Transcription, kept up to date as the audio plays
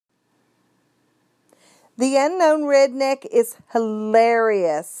The Unknown Redneck is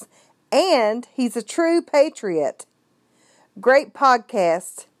hilarious, and he's a true patriot. Great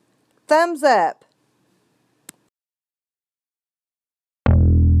podcast. Thumbs up.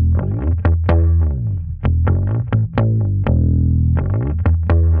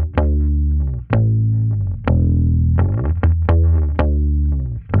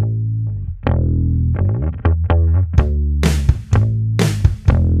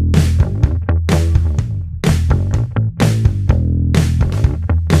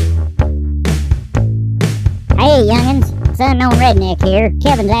 Hey youngins, it's Unknown Redneck here.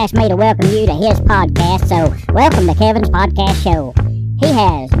 Kevin's asked me to welcome you to his podcast, so welcome to Kevin's Podcast Show. He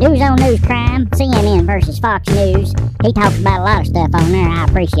has news on news crime, CNN versus Fox News. He talks about a lot of stuff on there I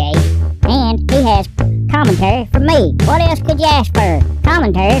appreciate. And he has commentary from me. What else could you ask for?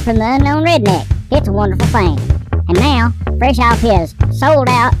 Commentary from the Unknown Redneck. It's a wonderful thing. And now, fresh off his sold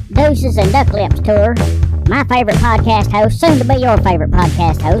out Deuces and Duck Lips tour, my favorite podcast host, soon to be your favorite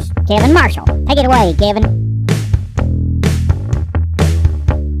podcast host, Kevin Marshall. Take it away, Kevin.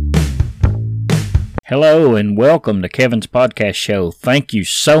 Hello and welcome to Kevin's Podcast Show. Thank you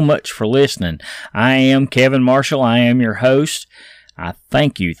so much for listening. I am Kevin Marshall. I am your host. I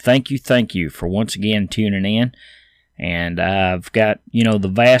thank you for once again tuning in. And I've got, the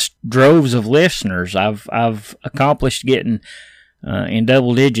vast droves of listeners. I've accomplished getting in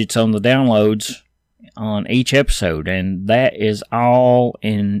double digits on the downloads on each episode, and that is all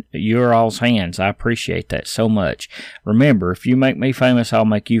in your all's hands. I appreciate that so much. Remember, if you make me famous, I'll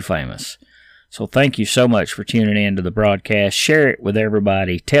make you famous. So thank you so much for tuning in to the broadcast. Share it with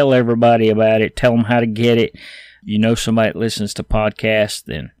everybody. Tell everybody about it. Tell them how to get it. You know somebody that listens to podcasts,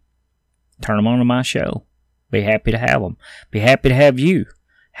 then turn them on to my show. Be happy to have them. Be happy to have you.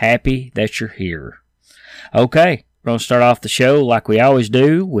 Happy that you're here. Okay, we're going to start off the show like we always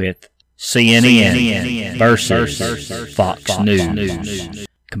do with CNN versus Fox News.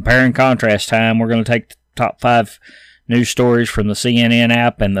 Compare and contrast time. We're going to take the top 5 news stories from the CNN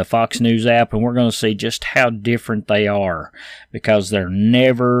app and the Fox News app, and we're going to see just how different they are, because they're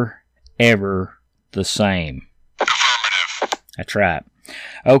never, ever the same. That's right.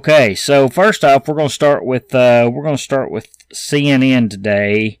 Okay, so first off, we're going to start with CNN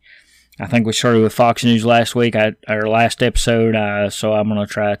today. I think we started with Fox News last week, our last episode, so I'm going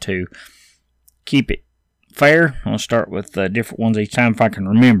to try to keep it fair. I'll start with different ones each time if I can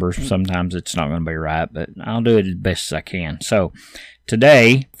remember. Sometimes it's not going to be right, but I'll do it as best as I can. So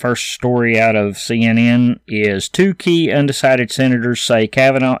today, first story out of CNN is 2 key undecided senators say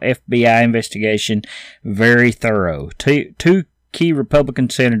Kavanaugh FBI investigation very thorough. Two key Republican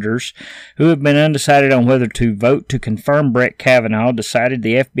senators who have been undecided on whether to vote to confirm Brett Kavanaugh decided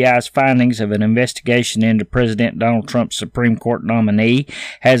the FBI's findings of an investigation into President Donald Trump's Supreme Court nominee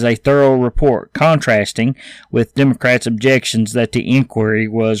has a thorough report, contrasting with Democrats' objections that the inquiry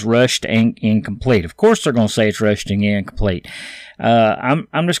was rushed and incomplete. Of course they're going to say it's rushed and incomplete.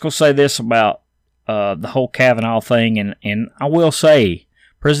 I'm just going to say this about the whole Kavanaugh thing, and I will say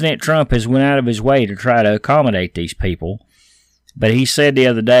President Trump has went out of his way to try to accommodate these people. But he said the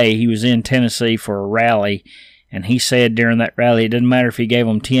other day he was in Tennessee for a rally, and he said during that rally it doesn't matter if he gave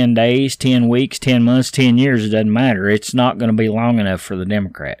them 10 days, 10 weeks, 10 months, 10 years, it doesn't matter. It's not going to be long enough for the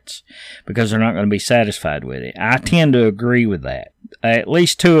Democrats because they're not going to be satisfied with it. I tend to agree with that. At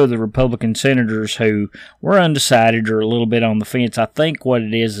least 2 of the Republican senators who were undecided or a little bit on the fence, I think what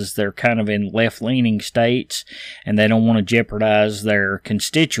it is they're kind of in left-leaning states, and they don't want to jeopardize their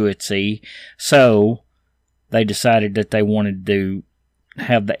constituency, so they decided that they wanted to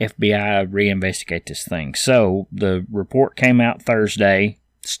have the FBI reinvestigate this thing. So the report came out Thursday.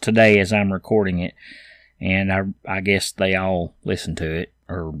 It's today as I'm recording it. And I guess they all listened to it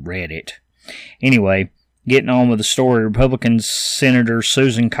or read it. Anyway, getting on with the story, Republican Senator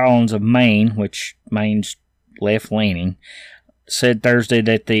Susan Collins of Maine, which Maine's left-leaning, said Thursday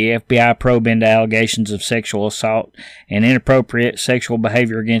that the FBI probe into allegations of sexual assault and inappropriate sexual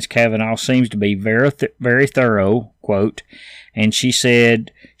behavior against Kavanaugh seems to be very thorough, quote, and she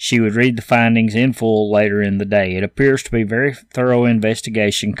said she would read the findings in full later in the day. It appears to be a very thorough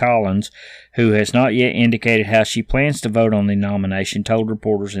investigation, Collins, who has not yet indicated how she plans to vote on the nomination, told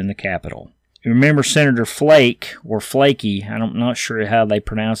reporters in the Capitol. Remember Senator Flake, or Flaky, I'm not sure how they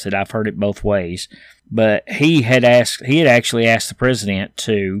pronounce it, I've heard it both ways, but he had actually asked the president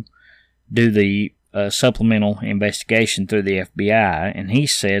to do the supplemental investigation through the FBI, and he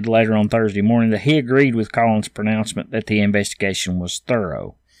said later on Thursday morning that he agreed with Collins' pronouncement that the investigation was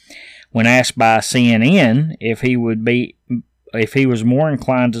thorough. When asked by CNN if he would be if he was more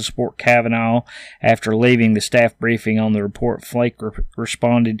inclined to support Kavanaugh after leaving the staff briefing on the report. Flake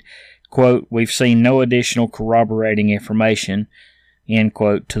responded, quote, "We've seen no additional corroborating information," end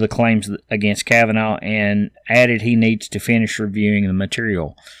quote, to the claims against Kavanaugh, and added he needs to finish reviewing the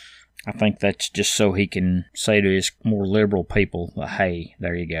material. I think that's just so he can say to his more liberal people, hey,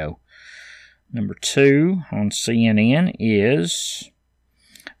 there you go. Number 2 on CNN is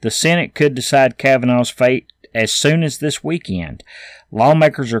the Senate could decide Kavanaugh's fate as soon as this weekend.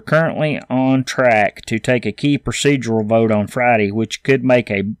 Lawmakers are currently on track to take a key procedural vote on Friday, which could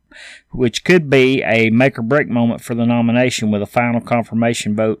be a make-or-break moment for the nomination, with a final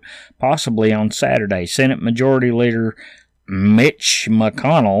confirmation vote possibly on Saturday. Senate Majority Leader Mitch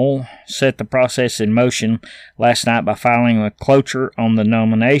McConnell set the process in motion last night by filing a cloture on the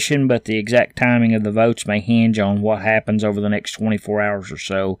nomination, but the exact timing of the votes may hinge on what happens over the next 24 hours or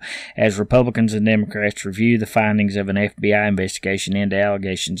so, as Republicans and Democrats review the findings of an FBI investigation into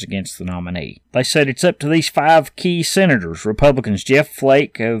allegations against the nominee. They said it's up to these 5 key senators: Republicans Jeff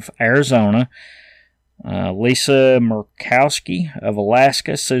Flake of Arizona, Lisa Murkowski of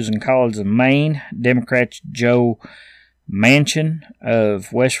Alaska, Susan Collins of Maine, Democrats Joe Manchin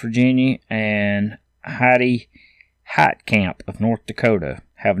of West Virginia, and Heidi Heitkamp of North Dakota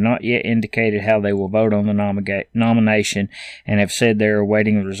have not yet indicated how they will vote on the nomination, and have said they are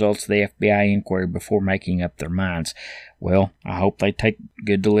awaiting the results of the FBI inquiry before making up their minds. Well, I hope they take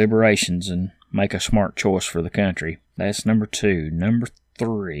good deliberations and make a smart choice for the country. That's number 2. Number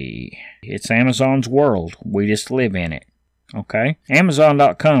 3. It's Amazon's world. We just live in it. Okay?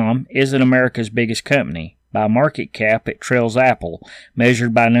 Amazon.com isn't America's biggest company. By market cap, it trails Apple.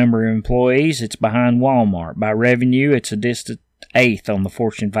 Measured by number of employees, it's behind Walmart. By revenue, it's a distant 8th on the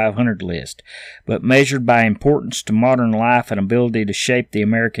Fortune 500 list. But measured by importance to modern life and ability to shape the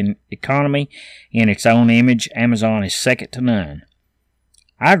American economy in its own image, Amazon is second to none.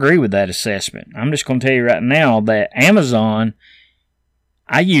 I agree with that assessment. I'm just going to tell you right now that Amazon,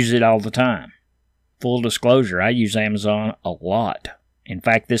 I use it all the time. Full disclosure, I use Amazon a lot. In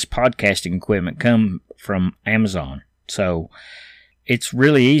fact, this podcasting equipment comes from Amazon. So it's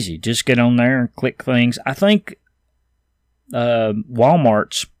really easy. Just get on there and click things. I think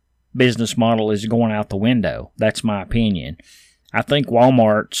Walmart's business model is going out the window. That's my opinion. I think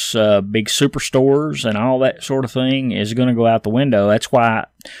Walmart's big superstores and all that sort of thing is going to go out the window. That's why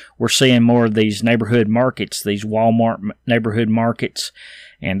we're seeing more of these neighborhood markets, these Walmart neighborhood markets.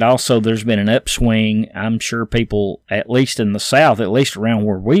 And also there's been an upswing. I'm sure people, at least in the South, at least around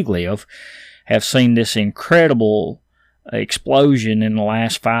where we live, have seen this incredible explosion in the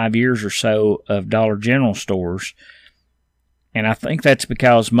last 5 years or so of Dollar General stores. And I think that's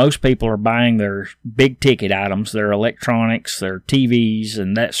because most people are buying their big ticket items, their electronics, their TVs,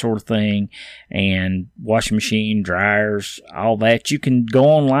 and that sort of thing, and washing machine, dryers, all that. You can go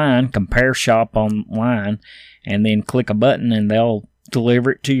online, compare shop online, and then click a button and they'll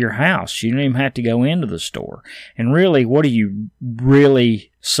deliver it to your house. You don't even have to go into the store. And really, what are you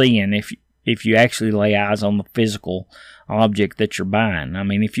really seeing if you actually lay eyes on the physical object that you're buying? I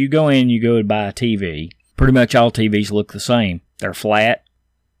mean, if you go in, you go to buy a TV, pretty much all TVs look the same. They're flat,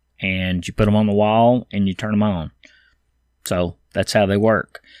 and you put them on the wall, and you turn them on. So that's how they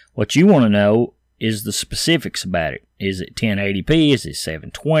work. What you want to know is the specifics about it. Is it 1080p? Is it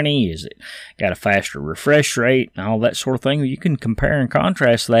 720? Is it got a faster refresh rate? And all that sort of thing. You can compare and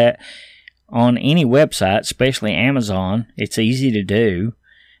contrast that on any website, especially Amazon. It's easy to do.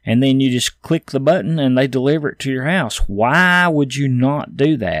 And then you just click the button, and they deliver it to your house. Why would you not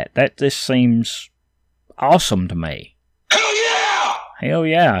do that? That just seems awesome to me. Hell yeah! Hell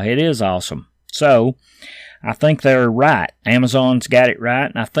yeah, it is awesome. So, I think they're right. Amazon's got it right,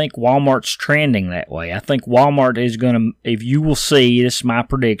 and I think Walmart's trending that way. I think Walmart is going to, if you will see, this is my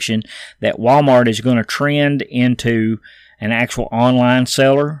prediction, that Walmart is going to trend into an actual online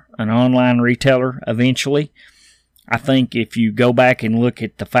seller, an online retailer eventually. I think if you go back and look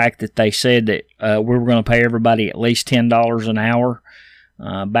at the fact that they said that we were going to pay everybody at least $10 an hour,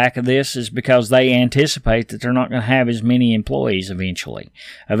 back of this is because they anticipate that they're not going to have as many employees eventually.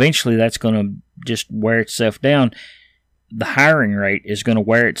 Eventually, that's going to just wear itself down. The hiring rate is going to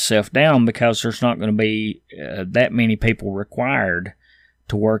wear itself down because there's not going to be that many people required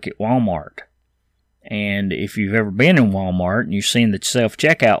to work at Walmart. And if you've ever been in Walmart and you've seen the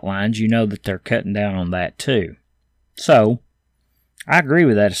self-checkout lines, you know that they're cutting down on that too. So, I agree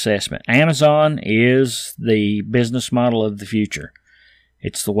with that assessment. Amazon is the business model of the future.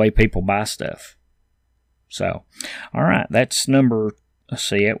 It's the way people buy stuff. So, all right, that's number, let's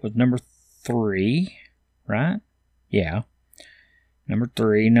see, it was number 3, right? Yeah. Number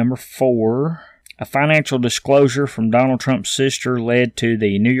 3. Number 4, A financial disclosure from Donald Trump's sister led to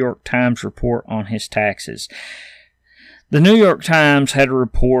the New York Times report on his taxes. The New York Times had a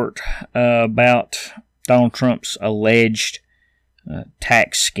report about Donald Trump's alleged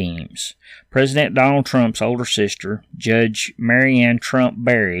tax schemes. President Donald Trump's older sister, Judge Marianne Trump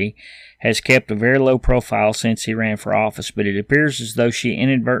Berry, has kept a very low profile since he ran for office, but it appears as though she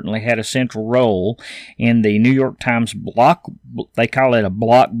inadvertently had a central role in the New York Times they call it a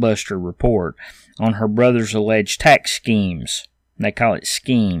blockbuster report on her brother's alleged tax schemes. They call it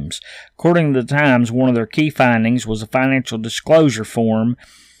schemes. According to the Times, one of their key findings was a financial disclosure form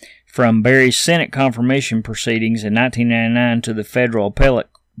from Berry's Senate confirmation proceedings in 1999 to the federal appellate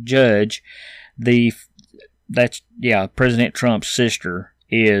judge. President Trump's sister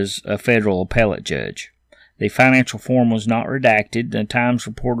is a federal appellate judge. The financial form was not redacted. The Times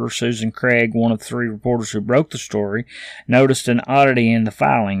reporter Susan Craig, one of 3 reporters who broke the story, noticed an oddity in the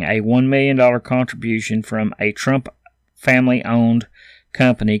filing: a $1 million contribution from a Trump family-owned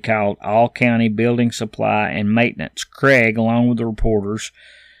company called All County Building Supply and Maintenance. Craig, along with the reporters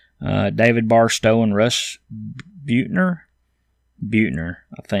David Barstow and Russ Buettner, began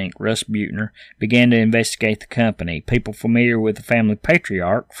to investigate the company. People familiar with the family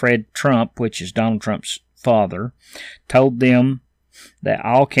patriarch, Fred Trump, which is Donald Trump's father, told them that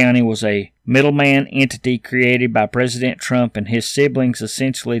All County was a middleman entity created by President Trump and his siblings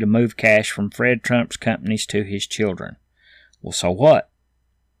essentially to move cash from Fred Trump's companies to his children. Well, so what?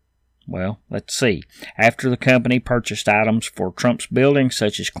 Well, let's see. After the company purchased items for Trump's buildings,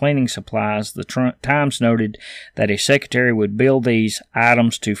 such as cleaning supplies, the Times noted that a secretary would bill these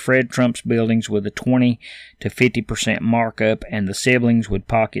items to Fred Trump's buildings with a 20 to 50% markup, and the siblings would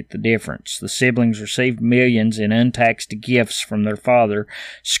pocket the difference. The siblings received millions in untaxed gifts from their father,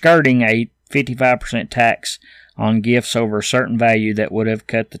 skirting a 55% tax on gifts over a certain value that would have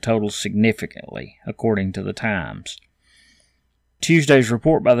cut the total significantly, according to the Times. Tuesday's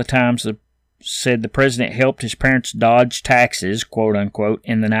report by the Times said the president helped his parents dodge taxes, quote unquote,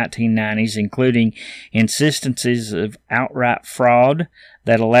 in the 1990s, including instances of outright fraud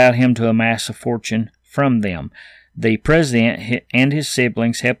that allowed him to amass a fortune from them. The president and his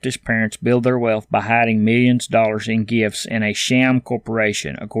siblings helped his parents build their wealth by hiding millions of dollars in gifts in a sham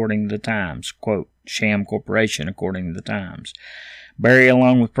corporation, according to the Times. Quote, sham corporation, according to the Times. Berry,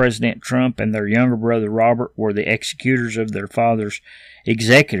 along with President Trump and their younger brother Robert, were the executors of their father's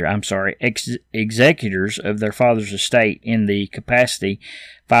executors of their father's estate. In the capacity,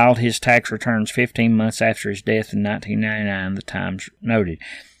 filed his tax returns 15 months after his death in 1999, the Times noted.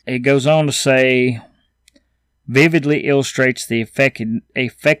 It goes on to say, vividly illustrates the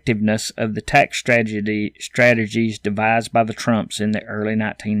effectiveness of the tax strategies devised by the Trumps in the early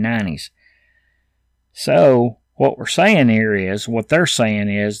 1990s. So, what they're saying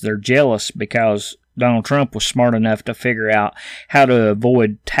is they're jealous because Donald Trump was smart enough to figure out how to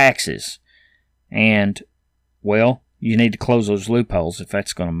avoid taxes. And, well, you need to close those loopholes if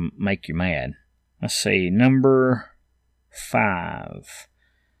that's going to make you mad. Let's see, number 5.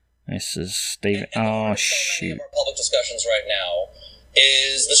 This is Stephen. Oh, shoot. Our public discussions right now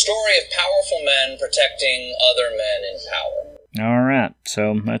is the story of powerful men protecting other men in power. All right,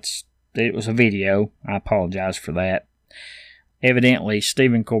 so it was a video. I apologize for that. Evidently,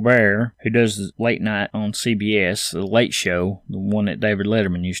 Stephen Colbert, who does the late night on CBS, the Late Show, the one that David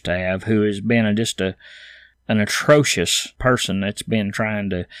Letterman used to have, who has been an atrocious person that's been trying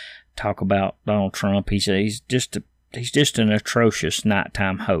to talk about Donald Trump. He's just an atrocious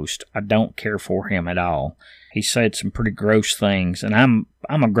nighttime host. I don't care for him at all. He said some pretty gross things, and I'm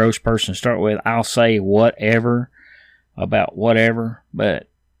a gross person to start with. I'll say whatever about whatever, but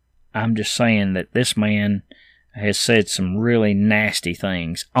I'm just saying that this man has said some really nasty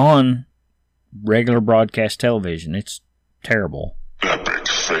things on regular broadcast television. It's terrible. Epic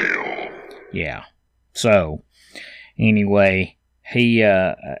fail. Yeah. So, anyway, he's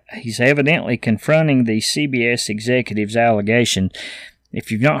evidently confronting the CBS executive's allegation. If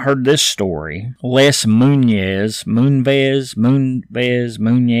you've not heard this story, Les Moonves,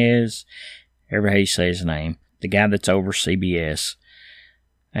 however how you say his name, the guy that's over CBS,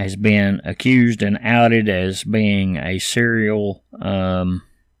 has been accused and outed as being a serial, not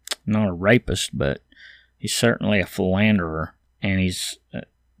a rapist, but he's certainly a philanderer, and he's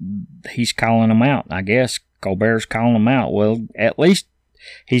calling him out. I guess Colbert's calling him out. Well, at least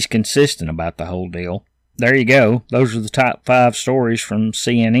he's consistent about the whole deal. There you go. Those are the top 5 stories from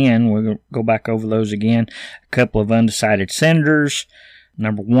CNN. We'll go back over those again. A couple of undecided senators.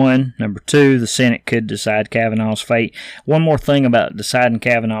 Number 1. Number 2, the Senate could decide Kavanaugh's fate. One more thing about deciding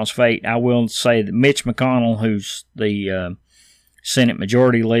Kavanaugh's fate. I will say that Mitch McConnell, who's the Senate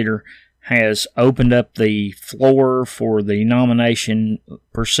Majority Leader, has opened up the floor for the nomination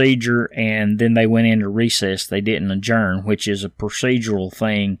procedure, and then they went into recess. They didn't adjourn, which is a procedural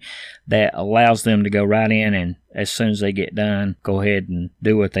thing that allows them to go right in and as soon as they get done, go ahead and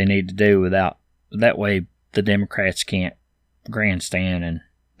do what they need to do that way the Democrats can't grandstand and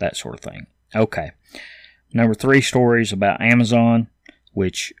that sort of thing. Okay. Number 3 stories about Amazon,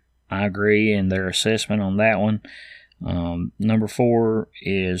 which I agree in their assessment on that one. Number 4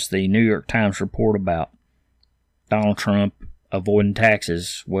 is the New York Times report about Donald Trump avoiding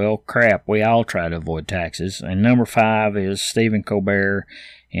taxes. Well, crap, we all try to avoid taxes. And number 5 is Stephen Colbert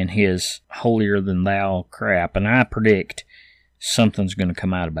and his holier-than-thou crap. And I predict something's going to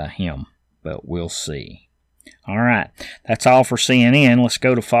come out about him, but we'll see. All right, that's all for CNN. Let's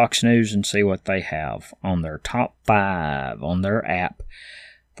go to Fox News and see what they have on their top 5 on their app.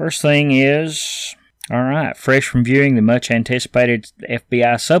 First thing is, all right, fresh from viewing the much-anticipated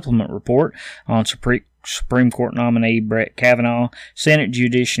FBI supplement report on Supreme Court nominee Brett Kavanaugh, Senate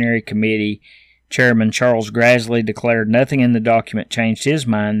Judiciary Committee Chairman Charles Grassley declared nothing in the document changed his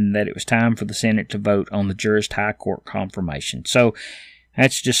mind and that it was time for the Senate to vote on the jurist high court confirmation. So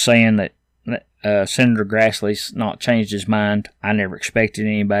that's just saying that Senator Grassley's not changed his mind. I never expected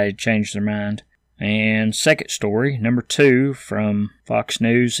anybody to change their mind. And second story, number 2 from Fox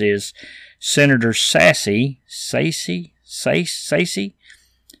News is Senator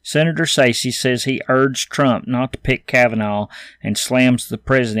Senator Sasse says he urged Trump not to pick Kavanaugh and slams the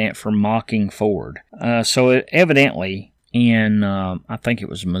president for mocking Ford. So evidently in, I think it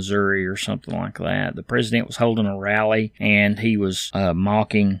was Missouri or something like that, the president was holding a rally and he was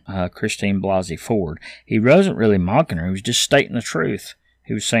mocking Christine Blasey Ford. He wasn't really mocking her. He was just stating the truth.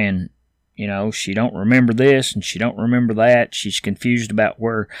 He was saying, you know, she don't remember this and she don't remember that. She's confused about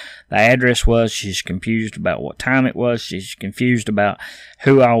where the address was. She's confused about what time it was. She's confused about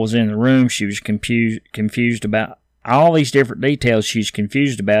who all was in the room. She was confused about all these different details she's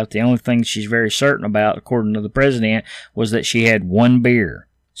confused about. The only thing she's very certain about, according to the president, was that she had 1 beer.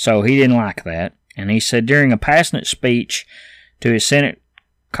 So he didn't like that. And he said during a passionate speech to his Senate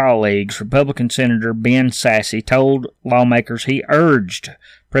colleagues, Republican Senator Ben Sasse told lawmakers he urged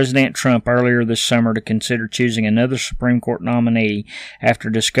President Trump earlier this summer to consider choosing another Supreme Court nominee after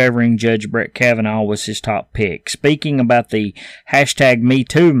discovering Judge Brett Kavanaugh was his top pick. Speaking about the hashtag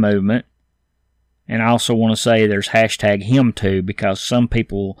 #MeToo movement, and I also want to say there's hashtag #HimToo because some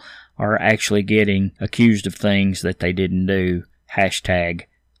people are actually getting accused of things that they didn't do. Hashtag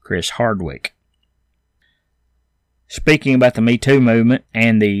Chris Hardwick. Speaking about the Me Too movement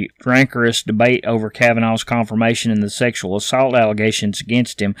and the rancorous debate over Kavanaugh's confirmation and the sexual assault allegations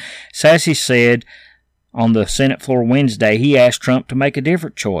against him, Sasse said on the Senate floor Wednesday he asked Trump to make a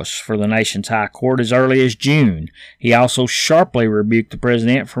different choice for the nation's high court as early as June. He also sharply rebuked the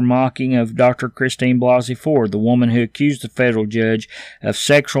president for mocking of Dr. Christine Blasey Ford, the woman who accused the federal judge of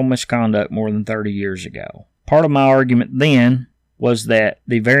sexual misconduct more than 30 years ago. Part of my argument then was that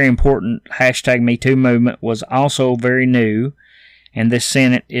the very important hashtag #MeToo movement was also very new, and this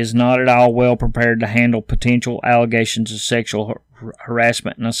Senate is not at all well prepared to handle potential allegations of sexual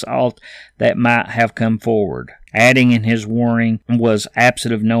harassment and assault that might have come forward. Adding in his warning was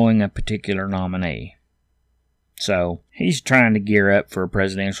absent of knowing a particular nominee. So he's trying to gear up for a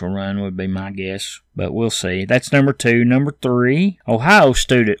presidential run would be my guess, but we'll see. That's number 2. Number 3, Ohio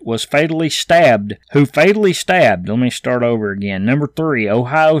student was fatally stabbed. Who fatally stabbed? Let me start over again. Number 3,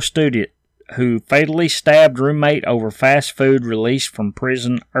 Ohio student who fatally stabbed roommate over fast food released from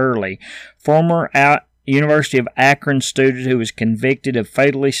prison early. Former University of Akron student who was convicted of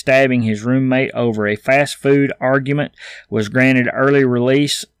fatally stabbing his roommate over a fast food argument was granted early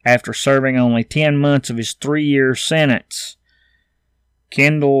release after serving only 10 months of his 3-year sentence.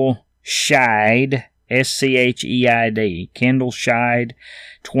 Kendall Scheid, Scheid, Kendall Scheid,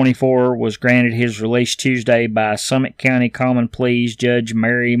 24, was granted his release Tuesday by Summit County Common Pleas Judge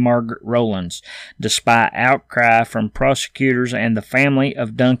Mary Margaret Rowlands, despite outcry from prosecutors and the family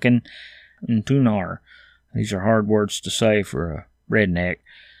of Duncan Untunar. These are hard words to say for a redneck.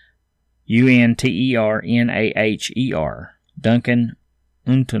 Unternaher. Duncan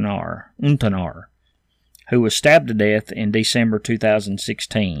Untunar, who was stabbed to death in December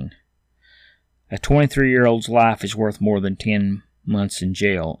 2016. A 23-year-old's life is worth more than 10 months in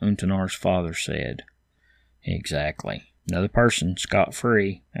jail, Untunar's father said. Exactly. Another person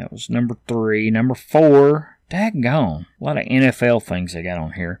scot-free. That was number 3. Number 4... Daggone. A lot of NFL things I got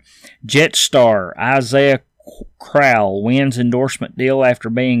on here. Jet star Isaiah Crowell wins endorsement deal after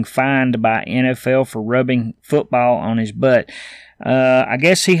being fined by NFL for rubbing football on his butt. I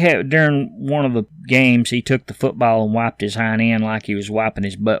guess he had, during one of the games, he took the football and wiped his hind end like he was wiping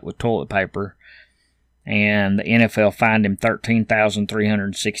his butt with toilet paper. And the NFL fined him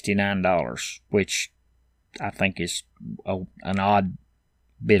 $13,369, which I think is an odd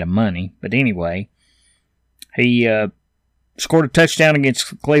bit of money. But anyway, he scored a touchdown against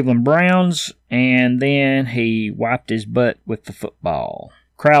the Cleveland Browns, and then he wiped his butt with the football.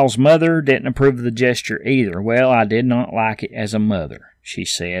 Crowell's mother didn't approve of the gesture either. Well, I did not like it as a mother, she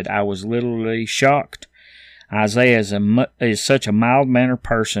said. I was literally shocked. Isaiah is such a mild-mannered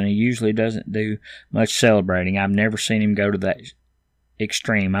person. He usually doesn't do much celebrating. I've never seen him go to that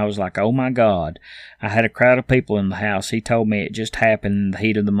extreme. I was like, oh my God. I had a crowd of people in the house. He told me it just happened in the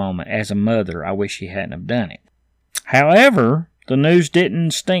heat of the moment. As a mother, I wish he hadn't have done it. However, the news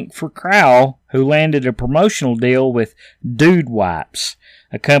didn't stink for Crowell, who landed a promotional deal with Dude Wipes,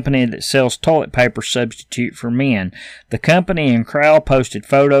 a company that sells toilet paper substitute for men. The company and Crowell posted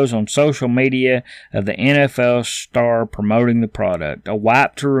photos on social media of the NFL star promoting the product. A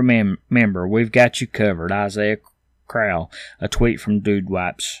wipe to remember. We've got you covered. Isaiah Crowell. A tweet from Dude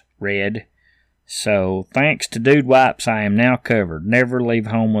Wipes read, so thanks to Dude Wipes, I am now covered. Never leave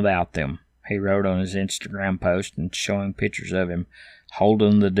home without them. He wrote on his Instagram post and showing pictures of him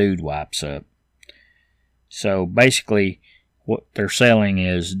holding the Dude Wipes up. So basically, what they're selling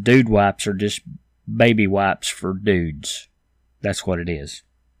is Dude Wipes are just baby wipes for dudes. That's what it is.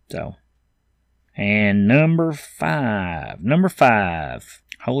 So, and number five.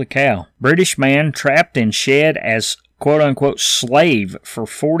 Holy cow. British man trapped in shed as quote-unquote slave for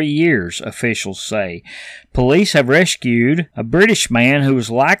 40 years, officials say. Police have rescued a British man who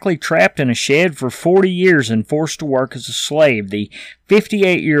was likely trapped in a shed for 40 years and forced to work as a slave. The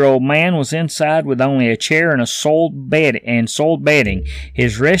 58-year-old man was inside with only a chair and sold bedding.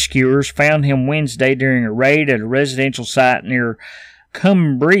 His rescuers found him Wednesday during a raid at a residential site near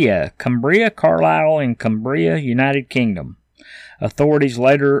Carlisle in Cumbria, United Kingdom. Authorities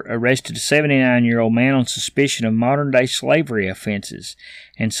later arrested a 79-year-old man on suspicion of modern-day slavery offenses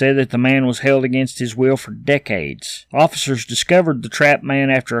and said that the man was held against his will for decades. Officers discovered the trapped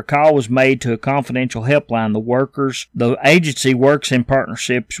man after a call was made to a confidential helpline. The agency works in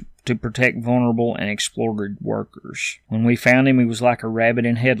partnerships to protect vulnerable and exploited workers. When we found him, he was like a rabbit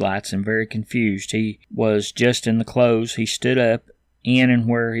in headlights and very confused. He was just in the clothes. He stood up in and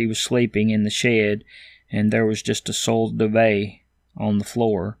where he was sleeping in the shed, and there was just a soiled duvet on the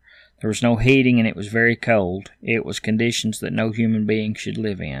floor. There was no heating and it was very cold. It was conditions that no human being should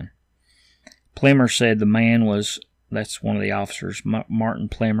live in. Plimmer said the man was, that's one of the officers, Martin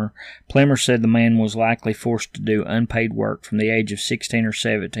Plimmer. Plimmer said the man was likely forced to do unpaid work from the age of 16 or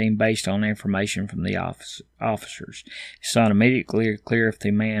 17 based on information from the officers. It's not immediately clear if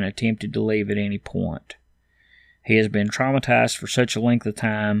the man attempted to leave at any point. He has been traumatized for such a length of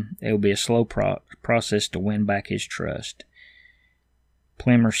time, it will be a slow process to win back his trust.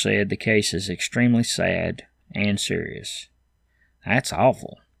 Plimmer said the case is extremely sad and serious. That's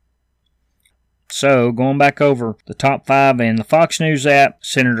awful. So, going back over the top 5 in the Fox News app,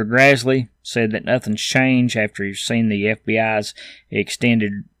 Senator Grassley said that nothing's changed after he's seen the FBI's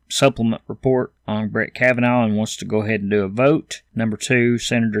extended supplement report on Brett Kavanaugh and wants to go ahead and do a vote. Number 2,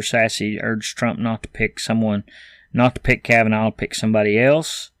 Senator Sassy urged Trump not to pick Kavanaugh, pick somebody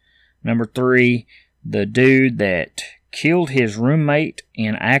else. Number 3, the dude that killed his roommate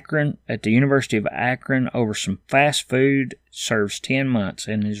in Akron at the University of Akron over some fast food serves 10 months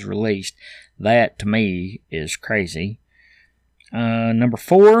and is released. That, to me, is crazy. Number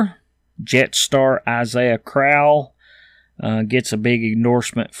 4, Jet star Isaiah Crowell gets a big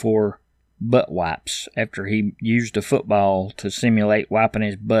endorsement for butt wipes after he used a football to simulate wiping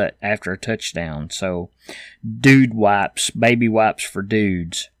his butt after a touchdown. So, dude wipes, baby wipes for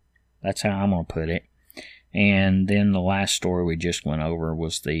dudes. That's how I'm going to put it. And then the last story we just went over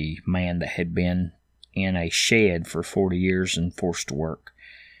was the man that had been in a shed for 40 years and forced to work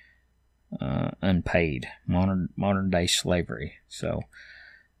unpaid. Modern day slavery. So,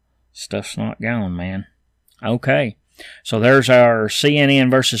 stuff's not gone, man. Okay. So there's our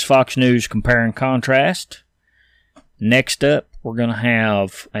CNN versus Fox News compare and contrast. Next up, we're going to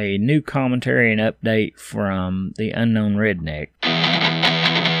have a new commentary and update from the Unknown Redneck.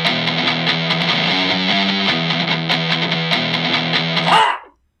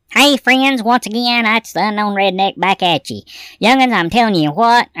 Hey friends, once again, it's the Unknown Redneck back at you. Young'uns, I'm telling you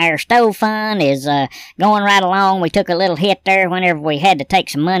what, our stove fund is going right along. We took a little hit there whenever we had to take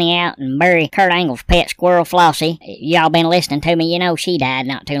some money out and bury Kurt Angle's pet squirrel, Flossie. Y'all been listening to me, you know she died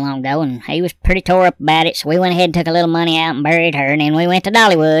not too long ago, and he was pretty tore up about it, so we went ahead and took a little money out and buried her, and then we went to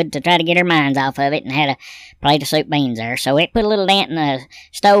Dollywood to try to get her minds off of it and had a plate of soup beans there. So it put a little dent in the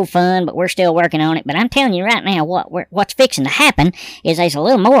stove fund, but we're still working on it. But I'm telling you right now, what's fixing to happen is there's a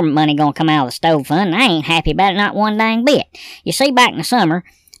little more money gonna come out of the stove fund, and I ain't happy about it not one dang bit. You see, back in the summer,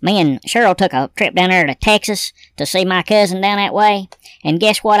 me and Cheryl took a trip down there to Texas to see my cousin down that way, and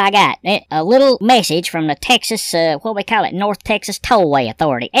guess what I got? A little message from the Texas, North Texas Tollway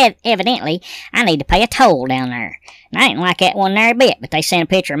Authority. Evidently, I need to pay a toll down there. And I didn't like that one there a bit, but they sent a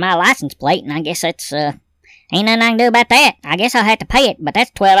picture of my license plate, and I guess that's, ain't nothing I can do about that. I guess I'll have to pay it, but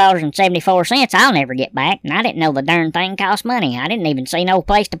that's $12.74 I'll never get back, and I didn't know the darn thing cost money. I didn't even see no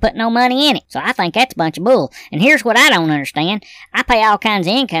place to put no money in it, so I think that's a bunch of bull. And here's what I don't understand. I pay all kinds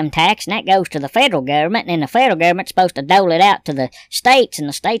of income tax, and that goes to the federal government, and then the federal government's supposed to dole it out to the states, and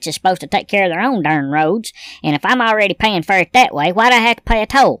the states is supposed to take care of their own darn roads. And if I'm already paying for it that way, why'd I have to pay a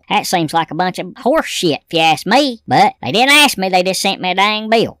toll? That seems like a bunch of horse shit, if you ask me. But they didn't ask me, they just sent me a dang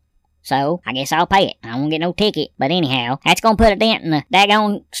bill. So, I guess I'll pay it. I won't get no ticket. But anyhow, that's gonna put a dent in the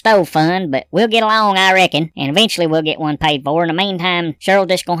daggone stove fund, but we'll get along, I reckon, and eventually we'll get one paid for. In the meantime, Cheryl's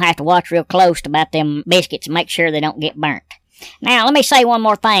just gonna have to watch real close about them biscuits and make sure they don't get burnt. Now, let me say one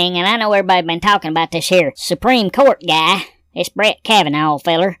more thing, and I know everybody's been talking about this here Supreme Court guy. It's Brett Kavanaugh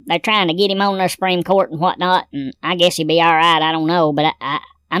feller. They're trying to get him on the Supreme Court and whatnot, and I guess he'll be alright, I don't know, but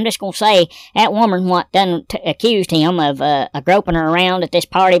I'm just gonna say, that woman what done accused him of groping her around at this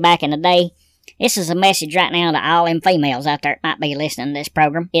party back in the day, this is a message right now to all them females out there that might be listening to this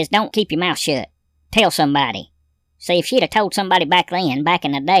program, is don't keep your mouth shut. Tell somebody. See, if she'd have told somebody back in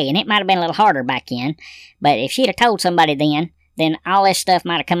the day, and it might have been a little harder back then, but if she'd have told somebody then all this stuff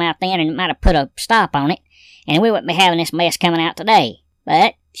might have come out then, and it might have put a stop on it, and we wouldn't be having this mess coming out today.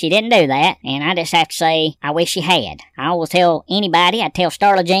 But she didn't do that, and I just have to say, I wish she had. I will tell anybody, I'd tell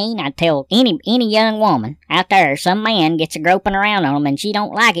Starla Jean, I'd tell any young woman out there, some man gets a groping around on them and she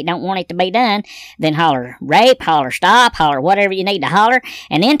don't like it, don't want it to be done, then holler rape, holler stop, holler whatever you need to holler,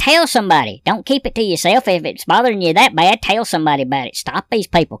 and then tell somebody. Don't keep it to yourself. If it's bothering you that bad, tell somebody about it. Stop these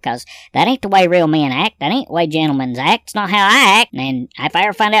people, because that ain't the way real men act. That ain't the way gentlemen act. It's not how I act, and if I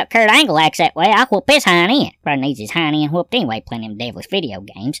ever find out Kurt Angle acts that way, I'll whoop his hind end. Probably needs his hind end whooped anyway, playing them devilish video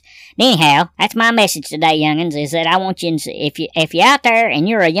games. Anyhow, that's my message today, young'uns, is that I want you, if you're out there and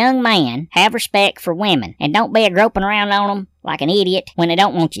you're a young man, have respect for women, and don't be a groping around on them like an idiot when they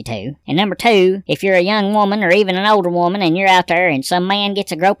don't want you to. And number two, if you're a young woman or even an older woman and you're out there and some man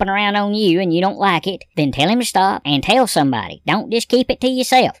gets a groping around on you and you don't like it, then tell him to stop and tell somebody. Don't just keep it to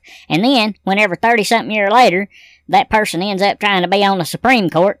yourself. And then, whenever 30-something years later, that person ends up trying to be on the Supreme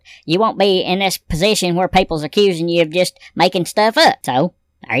Court, you won't be in this position where people's accusing you of just making stuff up. So,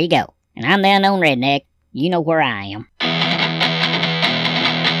 there you go. And I'm the Unknown Redneck. You know where I am.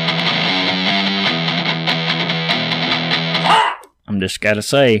 I'm just gotta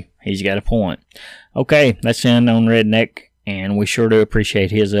say, he's got a point. Okay, that's the Unknown Redneck, and we sure do appreciate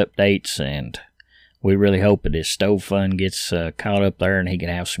his updates, and we really hope that his stove fund gets caught up there and he can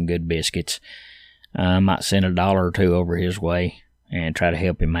have some good biscuits. I might send $1 or $2 over his way and try to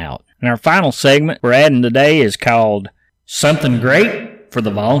help him out. And our final segment we're adding today is called Something Great for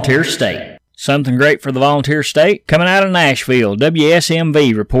the Volunteer State. Something great for the volunteer state. Coming out of Nashville,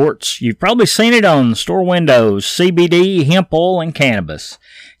 WSMV reports, you've probably seen it on store windows, CBD, hemp oil, and cannabis.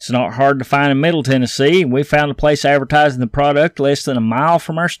 It's not hard to find in Middle Tennessee, and we found a place advertising the product less than a mile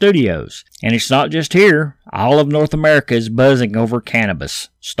from our studios. And it's not just here. All of North America is buzzing over cannabis.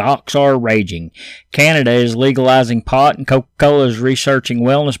 Stocks are raging. Canada is legalizing pot, and Coca-Cola is researching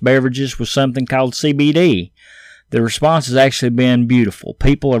wellness beverages with something called CBD. The response has actually been beautiful.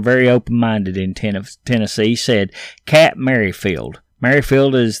 People are very open-minded in Tennessee, said Kat Merrifield.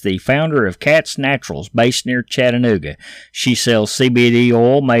 Merrifield is the founder of Kat's Naturals, based near Chattanooga. She sells CBD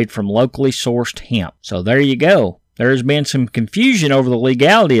oil made from locally sourced hemp. So there you go. There has been some confusion over the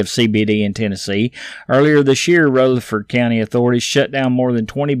legality of CBD in Tennessee. Earlier this year, Rutherford County authorities shut down more than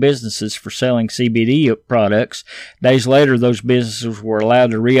 20 businesses for selling CBD products. Days later, those businesses were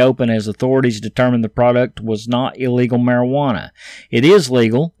allowed to reopen as authorities determined the product was not illegal marijuana. It is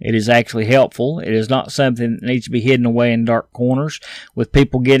legal. It is actually helpful. It is not something that needs to be hidden away in dark corners with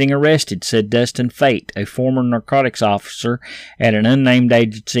people getting arrested, said Dustin Fate, a former narcotics officer at an unnamed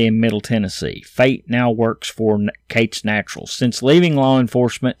agency in Middle Tennessee. Fate now works for Kate's Naturals. Since leaving law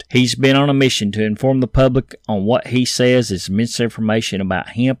enforcement, he's been on a mission to inform the public on what he says is misinformation about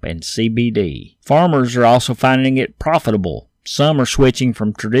hemp and CBD. Farmers are also finding it profitable. Some are switching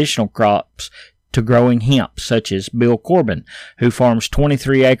from traditional crops to growing hemp, such as Bill Corbin, who farms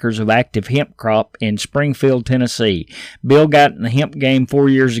 23 acres of active hemp crop in Springfield, Tennessee. Bill got in the hemp game 4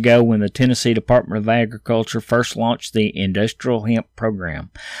 years ago when the Tennessee Department of Agriculture first launched the Industrial Hemp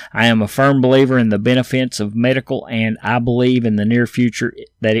Program. I am a firm believer in the benefits of medical, and I believe in the near future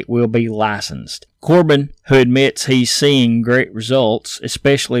that it will be licensed. Corbin, who admits he's seeing great results,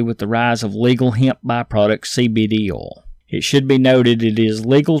 especially with the rise of legal hemp byproduct CBD oil. It should be noted it is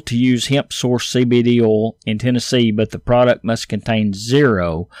legal to use hemp-sourced CBD oil in Tennessee, but the product must contain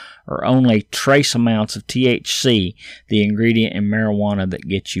 0 or only trace amounts of THC, the ingredient in marijuana that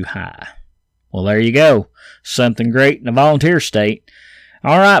gets you high. Well, there you go. Something great in a volunteer state.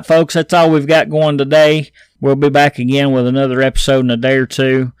 All right, folks, that's all we've got going today. We'll be back again with another episode in a day or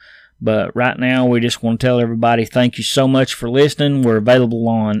two. But right now, we just want to tell everybody thank you so much for listening. We're available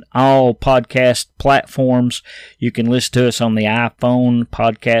on all podcast platforms. You can listen to us on the iPhone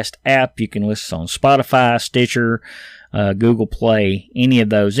podcast app. You can listen on Spotify, Stitcher, Google Play, any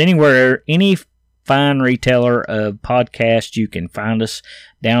of those. Anywhere, any fine retailer of podcasts, you can find us,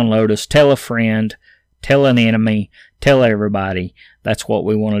 download us, tell a friend, tell an enemy, tell everybody. That's what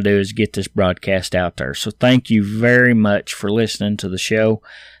we want to do, is get this broadcast out there. So thank you very much for listening to the show.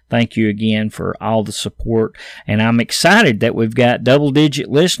 Thank you again for all the support, and I'm excited that we've got double-digit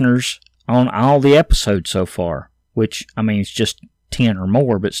listeners on all the episodes so far, which, I mean, it's just 10 or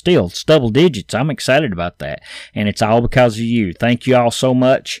more, but still, it's double digits. I'm excited about that, and it's all because of you. Thank you all so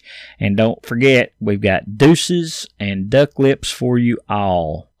much, and don't forget, we've got deuces and duck lips for you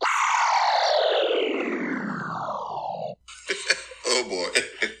all. Oh, boy.